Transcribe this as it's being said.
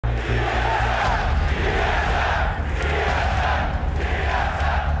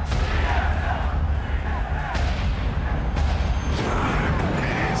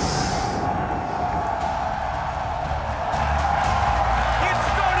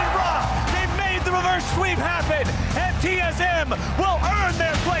believe happen, and TSM will earn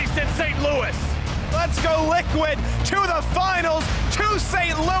their place in St. Louis. Let's go Liquid to the finals, to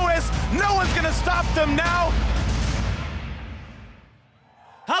St. Louis. No one's gonna stop them now.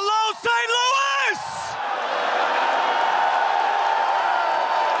 Hello, St. Louis!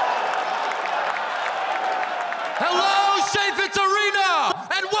 Hello, Chaffetz Arena,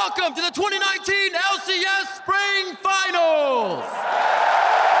 and welcome to the 2019 LCS Spring Finals.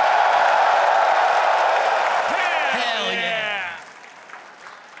 Hell yeah!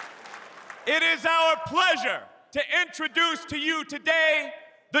 It is our pleasure to introduce to you today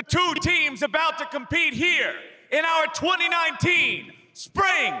the two teams about to compete here in our 2019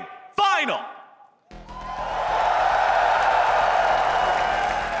 Spring Final.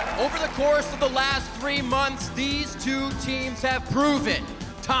 Over the course of the last 3 months, these two teams have proven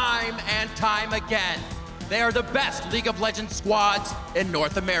time and time again they are the best League of Legends squads in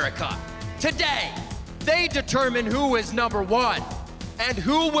North America. Today, they determine who is #1 and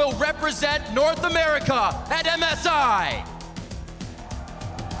who will represent North America at MSI.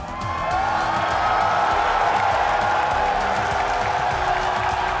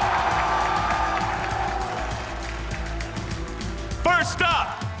 First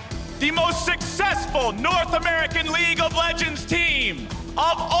up, the most successful North American League of Legends team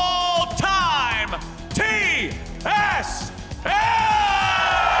of all time, TSM!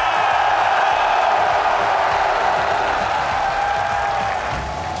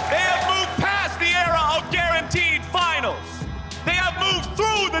 They have moved past the era of guaranteed finals. They have moved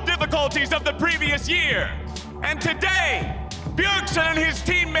through the difficulties of the previous year. And today, Bjergsen and his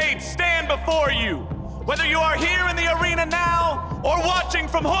teammates stand before you, whether you are here in the arena now or watching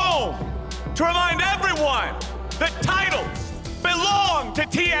from home, to remind everyone that titles belong to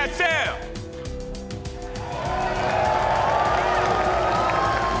TSM.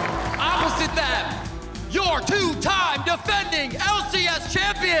 Opposite them, your two-time defending LCS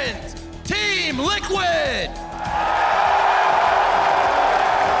champions, Team Liquid.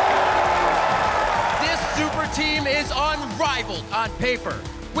 This super team is unrivaled on paper,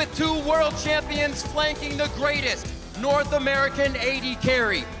 with 2 world champions flanking the greatest North American AD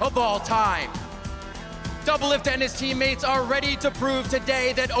carry of all time. Doublelift and his teammates are ready to prove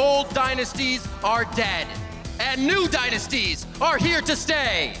today that old dynasties are dead, and new dynasties are here to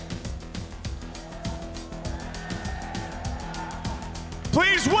stay.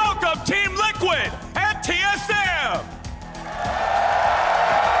 Please welcome Team Liquid and TSM.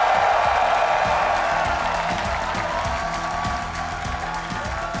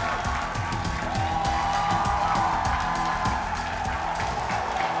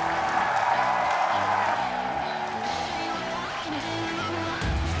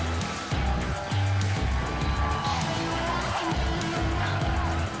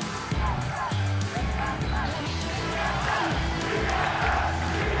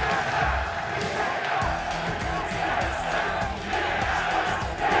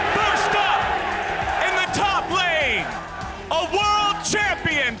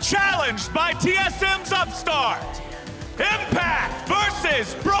 Challenged by TSM's upstart, Impact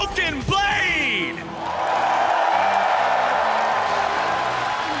versus Broken Blade.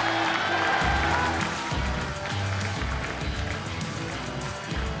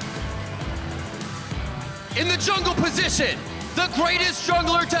 In the jungle position, the greatest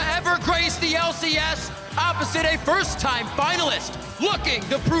jungler to ever grace the LCS, opposite a first-time finalist, looking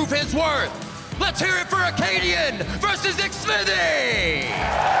to prove his worth. Let's hear it for Acadian versus Xfinity!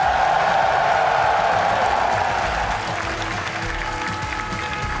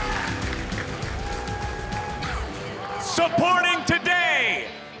 Supporting today,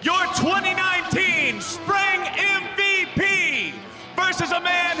 your 2019 Spring MVP versus a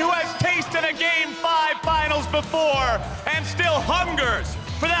man who has tasted a Game 5 finals before and still hungers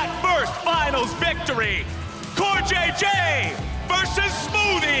for that first finals victory. Core JJ versus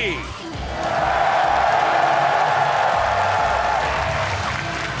Smoothie.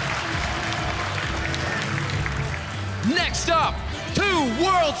 Next up, 2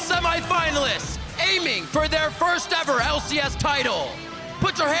 world semifinalists aiming for their first ever LCS title.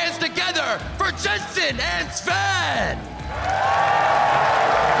 Put your hands together for Jensen and Sven!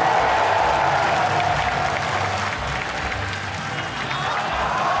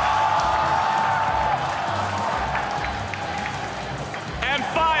 And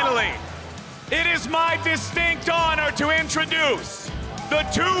finally, it is my distinct honor to introduce the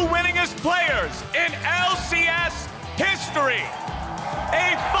 2 winningest players in LCS history.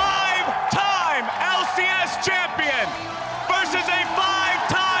 A 5-time LCS champion versus a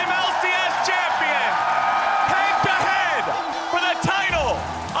 5-time LCS champion. Head to head for the title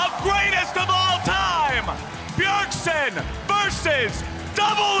of greatest of all time. versus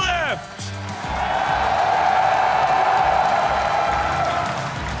Double Lift.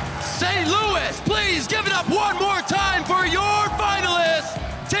 St. Louis, please give it up one more time for your finalists,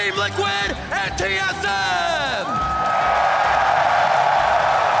 Team Liquid and TSM.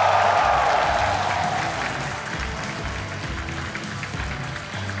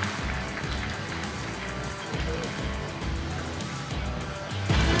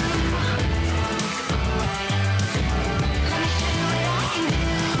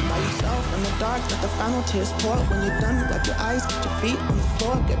 Dark, let the final tears pour. When you're done, wipe your eyes, put your feet on the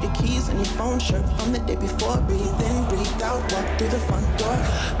floor. Grab your keys and your phone, shirt from the day before. Breathe in, breathe out, walk through the front door.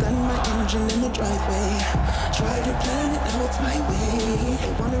 Gun my engine in the driveway. Try to plan it, now it's my way.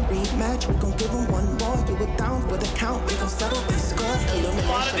 They want a rematch, we gon' give them one more. You were down for the count, we gon' settle this score. A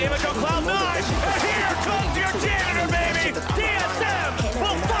lot of damage on Cloud9, and here comes your janitor, baby! TSM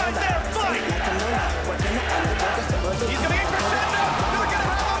will find their fight! He's gonna get crescendo! They're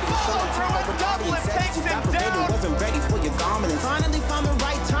gonna have a follow-through, and Double Lift takes him down! Wasn't ready for your dominance. Finally found the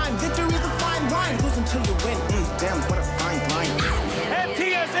right time. Victory's a fine wine. Lose until you win. Damn, what a fine line. And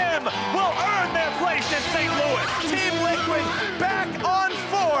TSM will earn their place in St. Louis. Team Liquid back on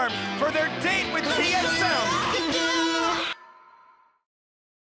form for their